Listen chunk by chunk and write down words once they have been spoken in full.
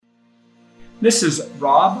This is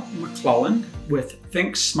Rob McClelland with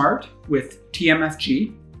Think Smart with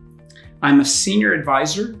TMFG. I'm a senior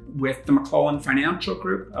advisor with the McClelland Financial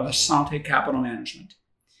Group of Assante Capital Management.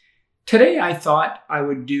 Today, I thought I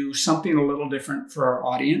would do something a little different for our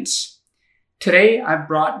audience. Today, I've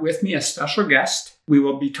brought with me a special guest. We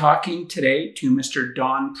will be talking today to Mr.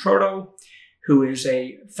 Don Proto, who is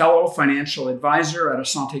a fellow financial advisor at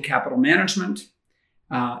Assante Capital Management.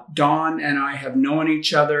 Don and I have known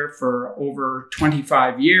each other for over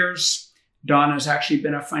 25 years. Don has actually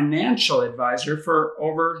been a financial advisor for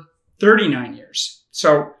over 39 years.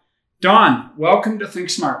 So, Don, welcome to Think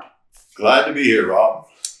Smart. Glad to be here, Rob.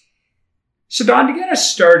 So, Don, to get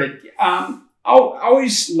us started, I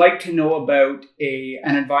always like to know about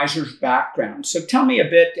an advisor's background. So tell me a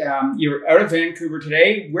bit, you're out of Vancouver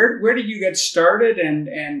today. Where did you get started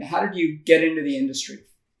and how did you get into the industry?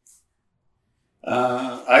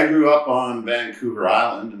 I grew up on Vancouver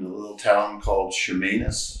Island in a little town called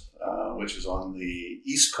Chemainus, which is on the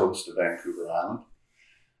east coast of Vancouver Island.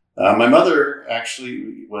 My mother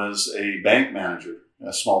actually was a bank manager,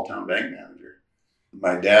 a small town bank manager.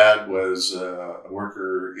 My dad was a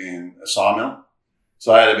worker in a sawmill.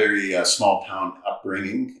 So I had a very small town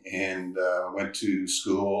upbringing and went to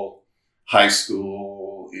school, high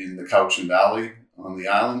school in the Cowichan Valley on the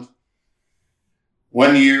island.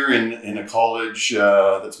 1 year in a college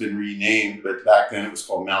that's been renamed, but back then it was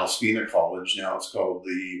called Malaspina College. Now it's called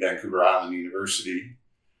the Vancouver Island University.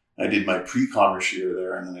 I did my pre-commerce year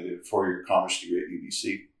there, and then I did a 4-year commerce degree at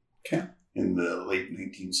UBC in the late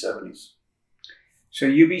 1970s. So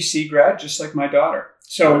UBC grad, just like my daughter.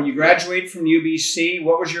 So you graduated from UBC.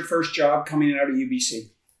 What was your first job coming out of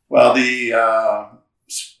UBC? Well, the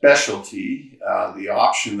specialty, the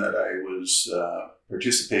option that I was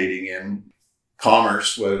participating in,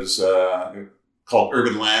 commerce, was called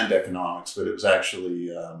urban land economics, but it was actually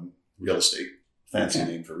real estate, fancy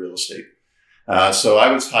name for real estate. So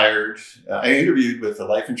I was hired. I interviewed with a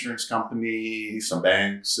life insurance company, some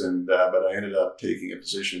banks, but I ended up taking a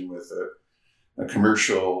position with a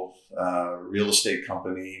commercial real estate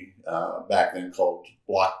company back then called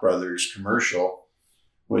Block Brothers Commercial,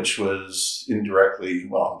 which was directly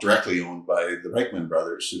owned by the Reichman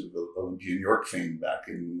brothers, who of Olympia, New York fame back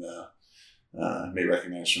in, may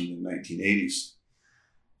recognize from the 1980s.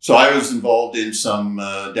 So I was involved in some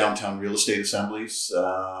downtown real estate assemblies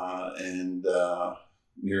and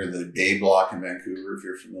near the Gay Block in Vancouver, if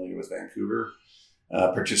you're familiar with Vancouver,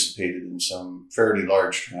 participated in some fairly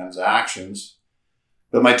large transactions.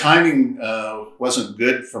 But my timing wasn't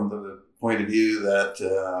good from the point of view that,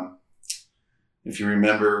 if you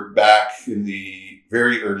remember, back in the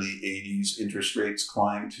very early 80s, interest rates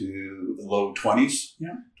climbed to the low 20s,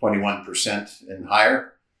 21% and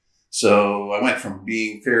higher. So I went from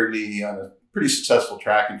being fairly on a pretty successful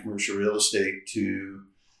track in commercial real estate to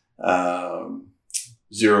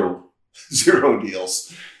zero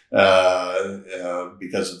deals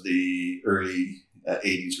because of the early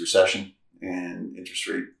 80s recession and interest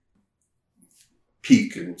rate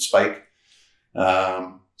peak and spike.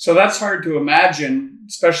 So that's hard to imagine,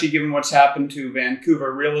 especially given what's happened to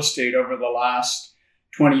Vancouver real estate over the last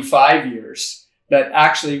 25 years, that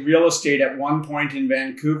actually real estate at one point in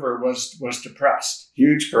Vancouver was depressed.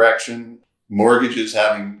 Huge correction. Mortgages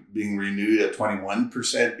being renewed at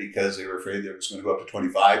 21% because they were afraid it was going to go up to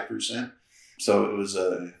 25%. So it was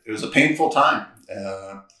a painful time.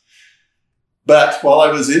 But while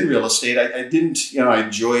I was in real estate, I didn't, I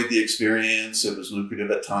enjoyed the experience. It was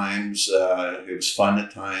lucrative at times. It was fun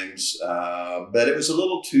at times. But it was a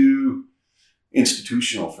little too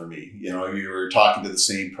institutional for me. You were talking to the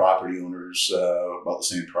same property owners about the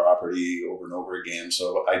same property over and over again.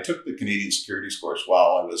 So I took the Canadian Securities course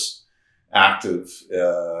while I was active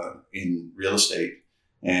in real estate.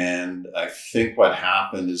 And I think what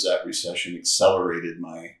happened is that recession accelerated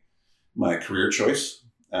my career choice.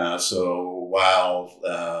 So while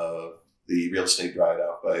the real estate dried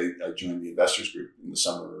up, I joined the Investors Group in the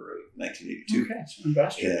summer of 1982. Okay, so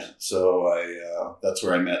Investors. Yeah, so that's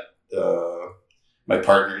where I met my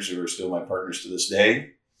partners, who are still my partners to this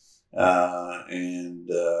day. And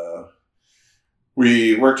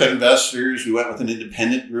we worked at Investors. We went with an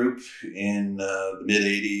independent group in the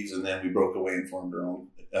mid-'80s, and then we broke away and formed our own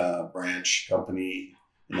branch company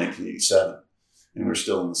in 1987. And we're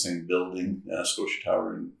still in the same building, Scotia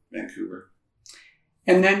Tower in Vancouver.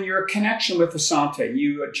 And then your connection with Assante.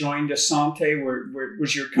 You joined Assante.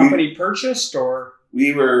 Was your company purchased, or?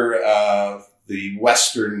 We were the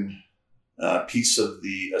western piece of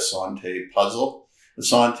the Assante puzzle.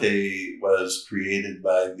 Assante was created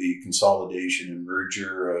by the consolidation and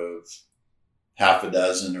merger of half a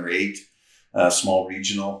dozen or 8 small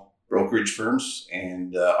regional brokerage firms,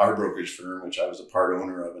 and our brokerage firm, which I was a part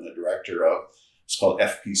owner of and a director of, it's called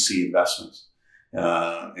FPC Investments.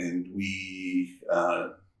 And we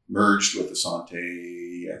merged with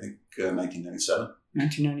Assante, I think, 1997.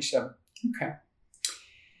 1997. Okay.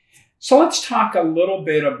 So let's talk a little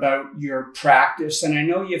bit about your practice. And I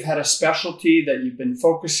know you've had a specialty that you've been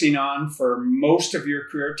focusing on for most of your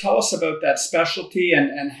career. Tell us about that specialty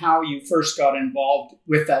and how you first got involved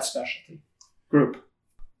with that specialty group.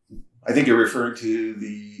 I think you're referring to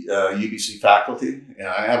the UBC faculty.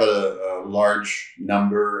 I have a large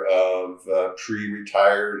number of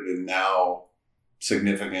pre-retired and now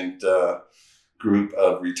significant group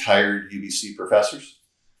of retired UBC professors.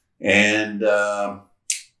 And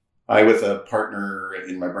I, with a partner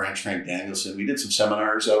in my branch, Frank Danielson, we did some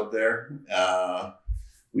seminars out there. I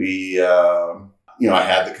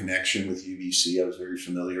had the connection with UBC. I was very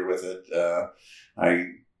familiar with it.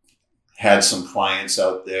 I had some clients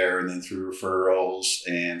out there, and then through referrals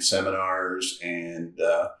and seminars and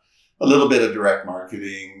a little bit of direct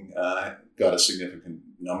marketing, got a significant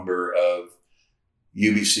number of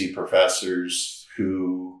UBC professors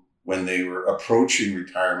who, when they were approaching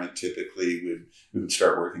retirement, typically we would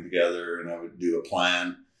start working together, and I would do a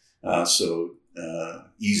plan. So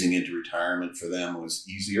easing into retirement for them was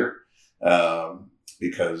easier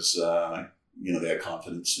because they had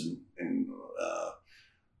confidence in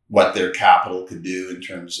what their capital could do in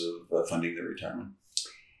terms of funding their retirement.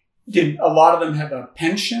 Did a lot of them have a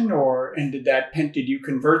pension, did you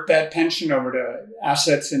convert that pension over to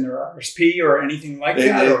assets in their RSP or anything like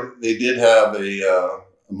that? They did have a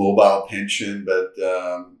mobile pension, but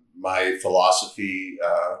my philosophy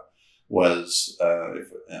was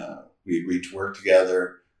if we agreed to work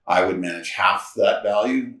together, I would manage half that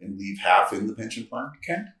value and leave half in the pension plan.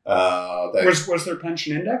 Okay. Was their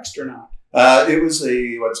pension indexed or not? It was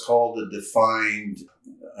what's called a defined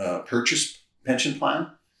purchase pension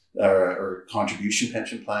plan or contribution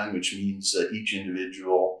pension plan, which means that each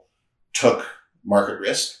individual took market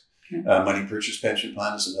risk. Okay. Money purchase pension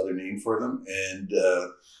plan is another name for them. And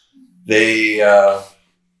they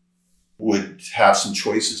would have some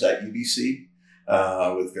choices at UBC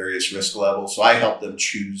with various risk levels. So I helped them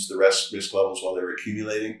choose the risk levels while they were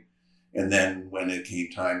accumulating. And then when it came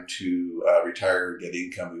time to retire or get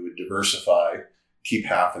income, we would diversify, keep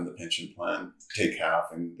half in the pension plan, take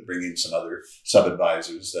half, and bring in some other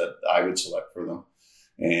sub-advisors that I would select for them.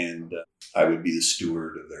 And I would be the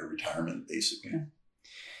steward of their retirement, basically. Okay.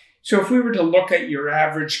 So if we were to look at your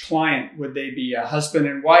average client, would they be a husband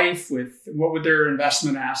and wife? What would their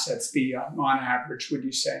investment assets be on average, would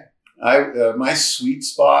you say? My sweet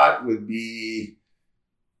spot would be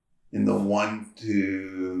in the 1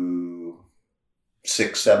 to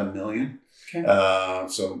 6-7 million. Okay.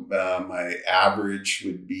 So my average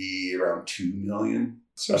would be around 2 million.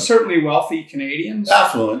 So certainly wealthy Canadians.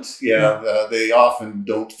 Affluent, yeah. They often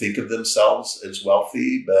don't think of themselves as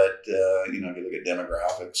wealthy, but if you look at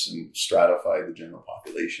demographics and stratify the general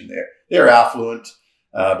population, they're affluent,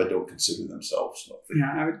 but don't consider themselves wealthy.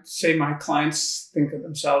 Yeah, I would say my clients think of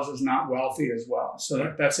themselves as not wealthy as well.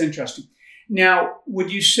 So that's interesting. Now,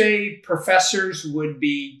 would you say professors would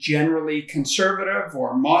be generally conservative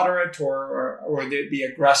or moderate or they'd be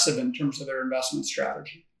aggressive in terms of their investment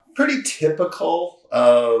strategy? Pretty typical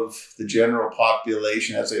of the general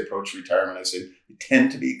population as they approach retirement. I say they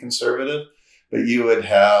tend to be conservative, but you would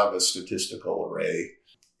have a statistical array.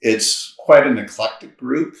 It's quite an eclectic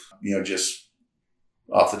group. Just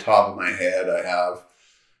off the top of my head, I have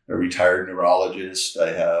a retired neurologist.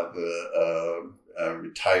 I have a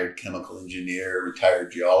retired chemical engineer,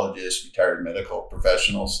 retired geologist, retired medical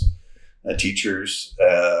professionals, teachers.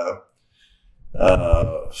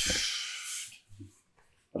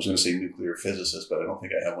 I was going to say nuclear physicist, but I don't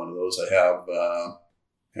think I have one of those. I have,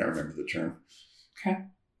 can't remember the term. Okay.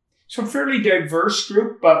 So fairly diverse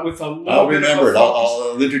group, but with a little I'll bit remember of it.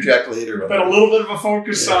 I'll interject later. But a little bit of a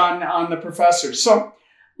focus on the professors. So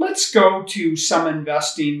let's go to some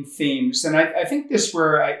investing themes. And I think this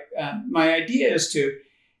where my idea is to,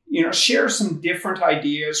 share some different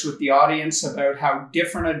ideas with the audience about how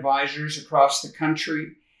different advisors across the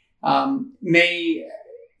country may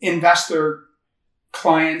invest their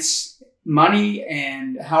clients' money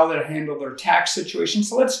and how they handle their tax situation.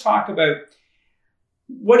 So let's talk about,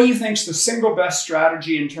 what do you think is the single best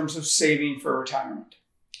strategy in terms of saving for retirement?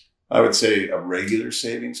 I would say a regular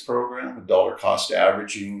savings program, a dollar cost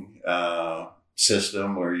averaging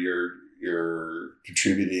system where you're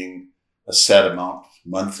contributing a set amount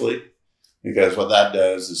monthly. Because what that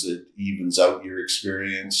does is it evens out your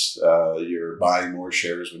experience. You're buying more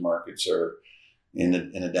shares when markets are in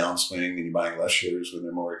a downswing, and you're buying less shares when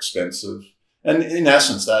they're more expensive. And in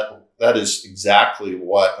essence, that that is exactly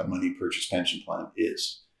what a money purchase pension plan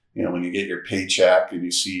is. When you get your paycheck and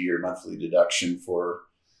you see your monthly deduction for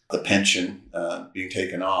the pension being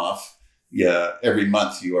taken off, every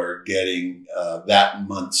month you are getting that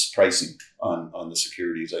month's pricing on the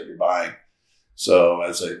securities that you're buying. So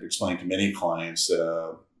as I've explained to many clients,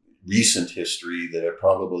 recent history, that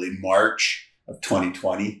probably March of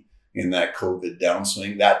 2020, in that COVID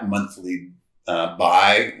downswing, that monthly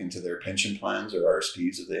buy into their pension plans or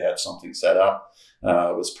RSPs, if they had something set up,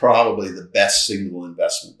 was probably the best single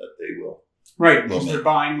investment that they will. Right, because they're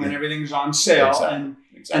buying when everything's on sale,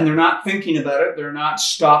 Exactly. And they're not thinking about it. They're not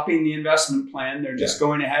stopping the investment plan. They're just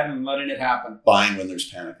going ahead and letting it happen. Buying when there's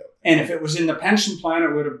panic out. And if it was in the pension plan,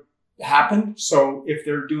 it would have happened. So if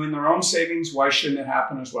they're doing their own savings, why shouldn't it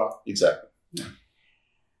happen as well? Exactly. Yeah.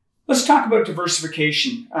 Let's talk about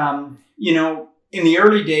diversification. In the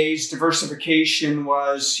early days, diversification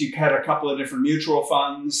was you had a couple of different mutual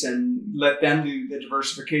funds and let them do the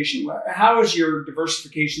diversification. How has your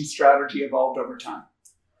diversification strategy evolved over time?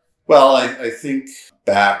 Well, I think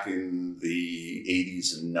back in the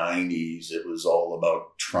 80s and 90s, it was all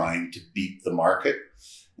about trying to beat the market.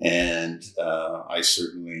 And I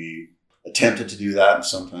certainly attempted to do that, and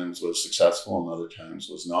sometimes was successful and other times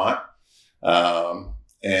was not.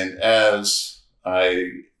 And as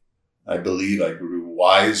I believe I grew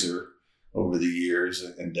wiser over the years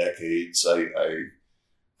and decades, I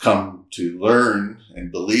come to learn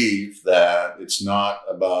and believe that it's not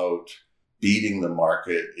about beating the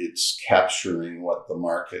market, it's capturing what the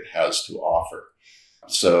market has to offer.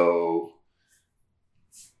 So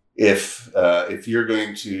if you're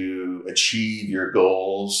going to achieve your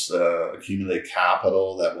goals, accumulate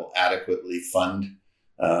capital that will adequately fund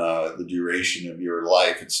the duration of your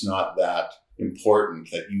life, it's not that important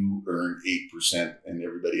that you earn 8% and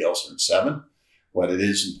everybody else earns 7%. What it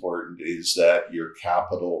is important is that your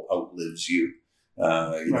capital outlives you.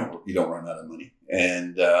 You don't run out of money.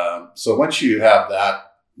 And so once you have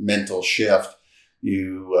that mental shift,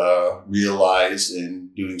 you realize,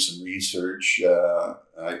 in doing some research,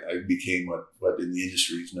 I became what in the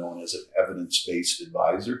industry is known as an evidence-based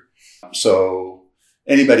advisor. So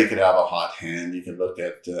anybody could have a hot hand. You can look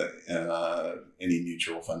at any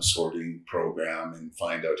mutual fund sorting program and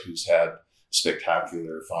find out who's had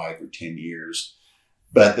spectacular 5 or 10 years.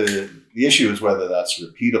 But the issue is whether that's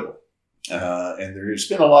repeatable. And there's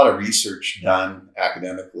been a lot of research done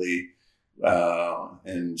academically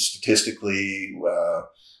and statistically,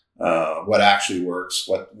 what actually works,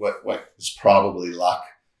 what is probably luck.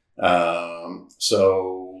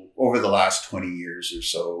 So over the last 20 years or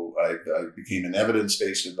so, I became an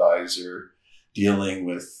evidence-based advisor dealing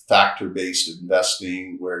with factor-based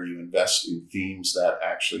investing, where you invest in themes that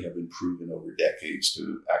actually have been proven over decades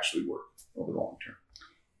to actually work over the long term.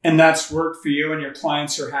 And that's worked for you, and your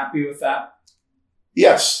clients are happy with that?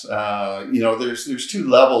 Yes. There's two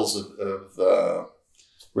levels of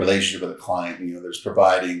relationship with a client. There's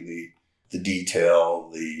providing the detail,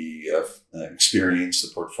 the experience,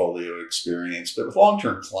 the portfolio experience. But with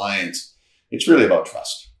long-term clients, it's really about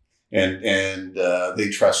trust. And they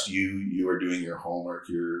trust you. You are doing your homework.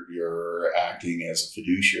 You're acting as a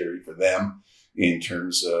fiduciary for them in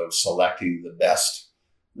terms of selecting the best,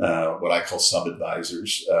 what I call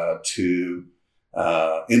sub-advisors, to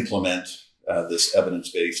implement this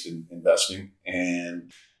evidence-based investing.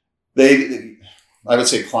 And I would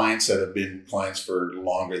say clients that have been clients for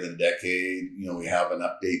longer than a decade, we have an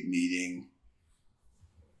update meeting,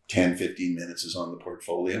 10, 15 minutes is on the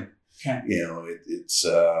portfolio. Okay. It's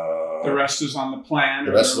the rest is on the plan.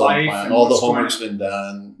 The rest is on the plan. All the homework's going on. been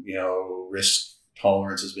done. Risk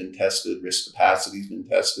tolerance has been tested. Risk capacity has been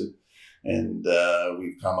tested. And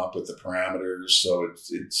we've come up with the parameters. So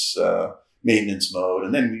it's maintenance mode.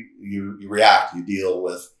 And then you react. You deal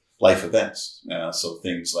with life events. So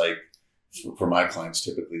things like, for my clients,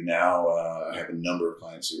 typically now, I have a number of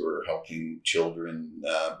clients who are helping children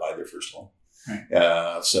buy their first home.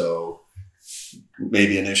 Right. So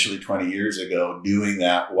maybe initially 20 years ago, doing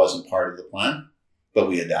that wasn't part of the plan, but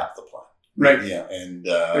we adapt the plan. Right. Yeah. And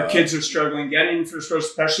their kids are struggling getting first,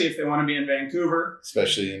 especially if they want to be in Vancouver.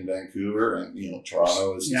 Especially in Vancouver, and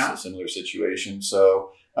Toronto is a similar situation.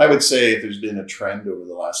 So I would say if there's been a trend over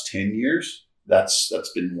the last 10 years, that's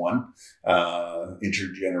been one,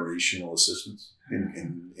 intergenerational assistance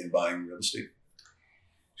in buying real estate.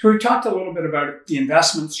 So we talked a little bit about the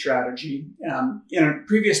investment strategy. In a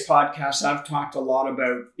previous podcast, I've talked a lot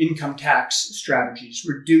about income tax strategies,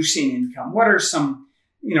 reducing income. What are some,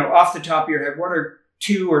 off the top of your head, what are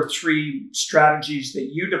 2 or 3 strategies that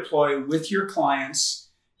you deploy with your clients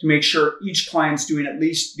to make sure each client's doing at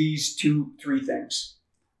least these 2-3 things?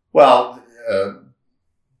 Well,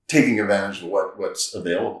 taking advantage of what's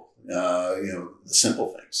available. The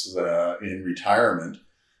simple things. In retirement,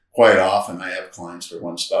 quite often I have clients for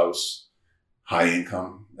one spouse, high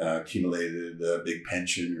income, accumulated big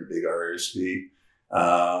pension or big RSP.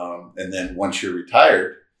 And then once you're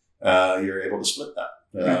retired, you're able to split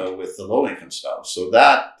that with the low income spouse. So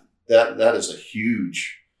that is a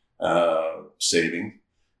huge saving.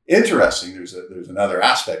 Interesting. There's another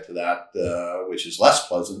aspect to that which is less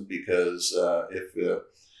pleasant, because if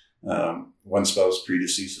one spouse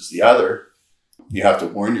predeceases the other, you have to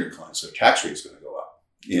warn your clients their tax rate is going to go up.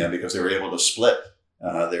 Because they were able to split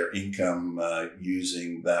their income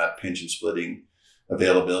using that pension splitting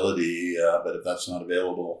availability. But if that's not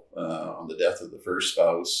available on the death of the first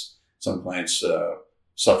spouse, some clients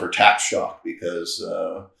suffer tax shock because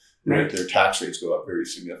their tax rates go up very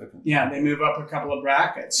significantly. Yeah, they move up a couple of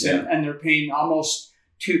brackets and they're paying almost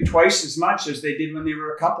twice as much as they did when they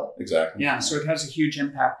were a couple. Exactly. Yeah, so it has a huge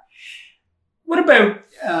impact. What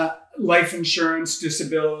about life insurance,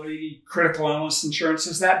 disability, critical illness insurance?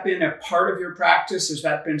 Has that been a part of your practice? Has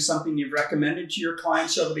that been something you've recommended to your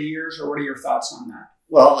clients over the years, or what are your thoughts on that?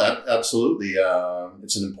 Well, absolutely.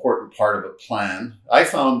 It's an important part of a plan. I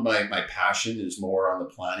found my passion is more on the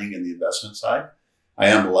planning and the investment side. I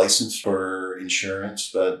am licensed for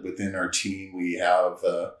insurance, but within our team, we have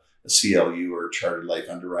a CLU, or a chartered life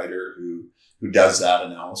underwriter, who does that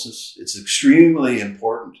analysis. It's extremely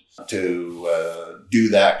important to do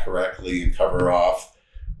that correctly and cover off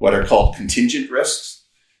what are called contingent risks,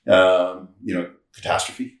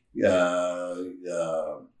 catastrophe,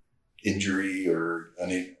 injury, or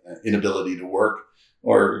an inability to work,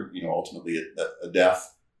 or ultimately a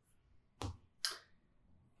death.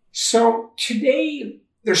 So today,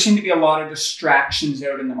 there seem to be a lot of distractions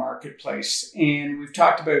out in the marketplace. And we've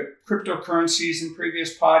talked about cryptocurrencies in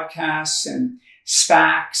previous podcasts, and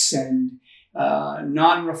SPACs, and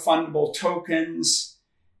non-refundable tokens,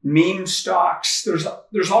 meme stocks.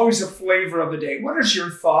 There's always a flavor of the day. What is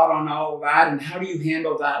your thought on all of that, and how do you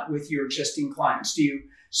handle that with your existing clients? Do you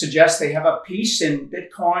suggest they have a piece in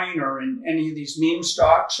Bitcoin or in any of these meme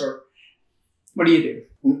stocks, or what do you do?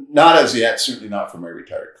 Not as yet, certainly not for my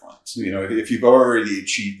retired clients. If you've already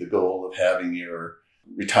achieved the goal of having your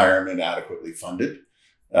retirement adequately funded,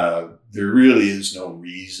 there really is no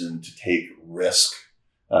reason to take risk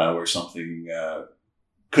where something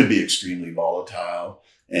could be extremely volatile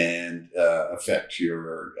and affect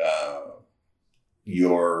your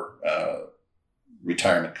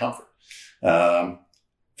retirement comfort.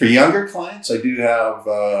 For younger clients, I do have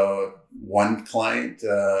one client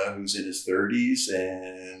who's in his 30s,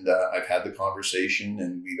 and I've had the conversation,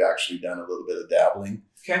 and we've actually done a little bit of dabbling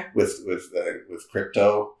with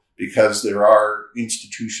crypto, because there are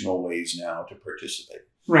institutional ways now to participate.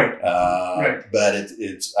 Right. But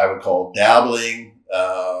it's I would call dabbling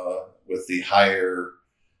with the higher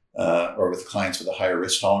or with clients with a higher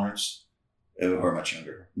risk tolerance who are much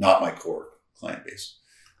younger. Not my core client base.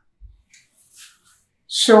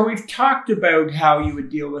 So we've talked about how you would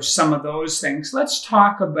deal with some of those things. Let's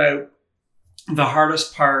talk about the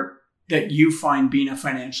hardest part that you find being a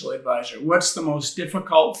financial advisor. What's the most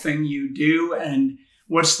difficult thing you do, and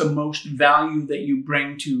what's the most value that you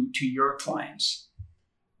bring to your clients?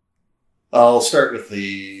 I'll start with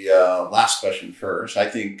the last question first. I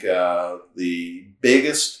think the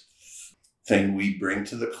biggest thing we bring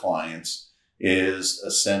to the clients is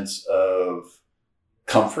a sense of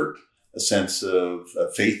comfort, a sense of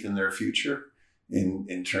faith in their future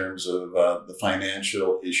in terms of the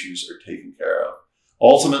financial issues are taken care of.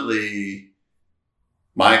 Ultimately,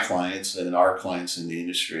 my clients and our clients in the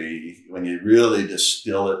industry, when you really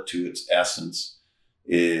distill it to its essence,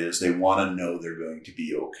 is they want to know they're going to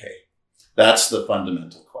be okay. That's the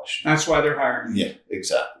fundamental question. That's why they're hiring. Yeah,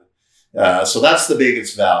 exactly. So that's the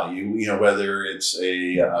biggest value, whether it's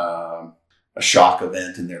a shock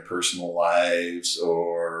event in their personal lives,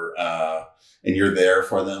 or and you're there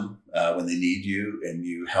for them when they need you, and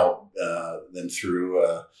you help them through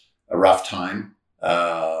a rough time.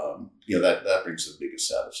 That brings the biggest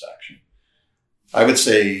satisfaction. I would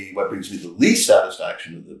say what brings me the least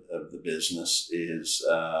satisfaction of the business is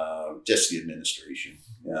just the administration.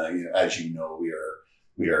 As you know,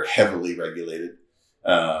 we are heavily regulated,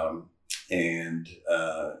 and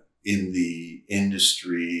in the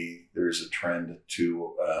industry, there's a trend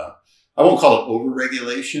to I won't call it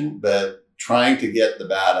over-regulation, but trying to get the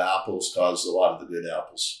bad apples causes a lot of the good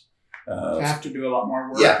apples. Have to do a lot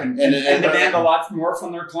more work and demand a lot more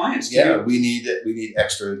from their clients. We need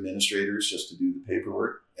extra administrators just to do the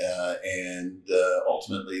paperwork, and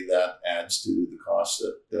ultimately that adds to the cost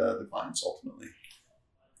that the clients ultimately.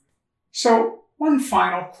 So one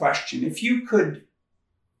final question: if you could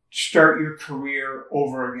start your career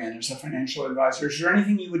over again as a financial advisor, is there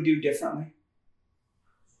anything you would do differently?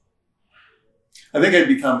 I think I'd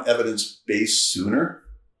become evidence-based sooner.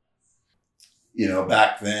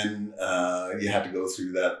 Back then, you had to go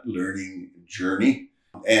through that learning journey.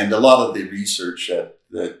 And a lot of the research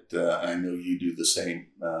that I know you do the same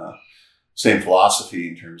philosophy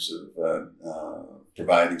in terms of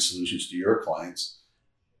providing solutions to your clients.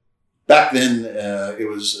 Back then, it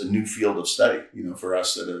was a new field of study, for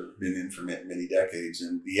us that have been in for many decades.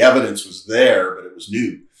 And the evidence was there, but it was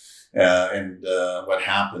new. And what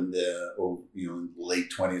happened, in the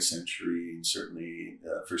late 20th century and certainly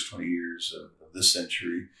the first 20 years of this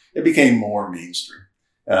century, it became more mainstream.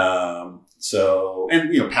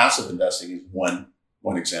 Passive investing is one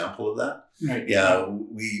example of that. Right. Yeah,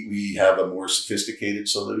 we have a more sophisticated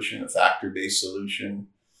solution, a factor-based solution.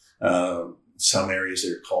 Some areas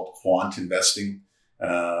that are called quant investing,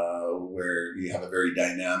 where you have a very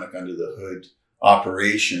dynamic under the hood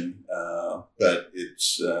operation, but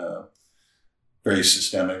it's very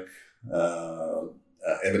systemic,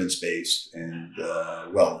 evidence-based, and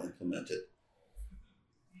well implemented.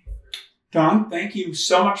 Don, thank you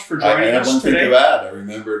so much for joining us today. I have one thing to add. I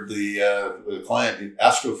remembered the client, the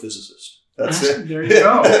astrophysicist. That's it. There you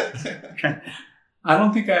go. Okay. I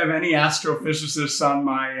don't think I have any astrophysicists on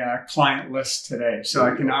my client list today, so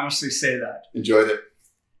I can honestly say that. Enjoyed it.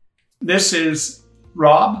 This is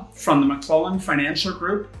Rob from the McClellan Financial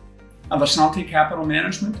Group of Assante Capital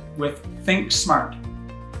Management with Think Smart.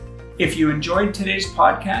 If you enjoyed today's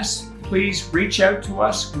podcast, please reach out to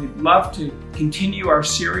us. We'd love to continue our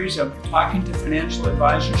series of talking to financial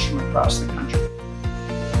advisors from across the country.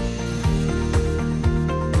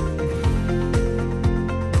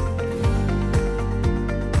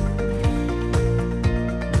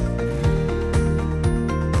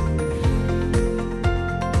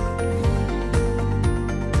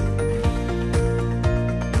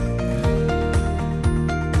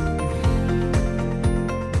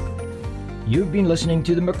 You've been listening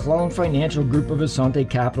to the McClellan Financial Group of Assante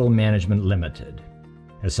Capital Management Limited.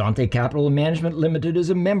 Assante Capital Management Limited is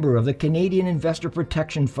a member of the Canadian Investor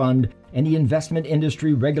Protection Fund and the Investment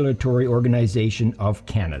Industry Regulatory Organization of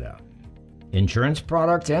Canada. Insurance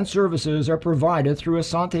products and services are provided through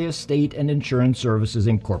Assante Estate and Insurance Services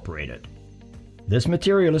Incorporated. This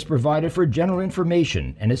material is provided for general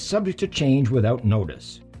information and is subject to change without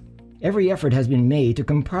notice. Every effort has been made to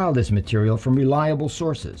compile this material from reliable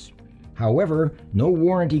sources. However, no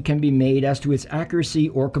warranty can be made as to its accuracy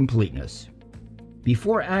or completeness.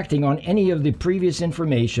 Before acting on any of the previous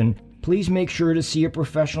information, please make sure to see a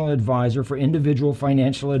professional advisor for individual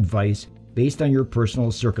financial advice based on your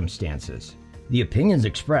personal circumstances. The opinions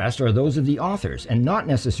expressed are those of the authors and not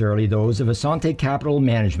necessarily those of Assante Capital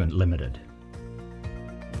Management Limited.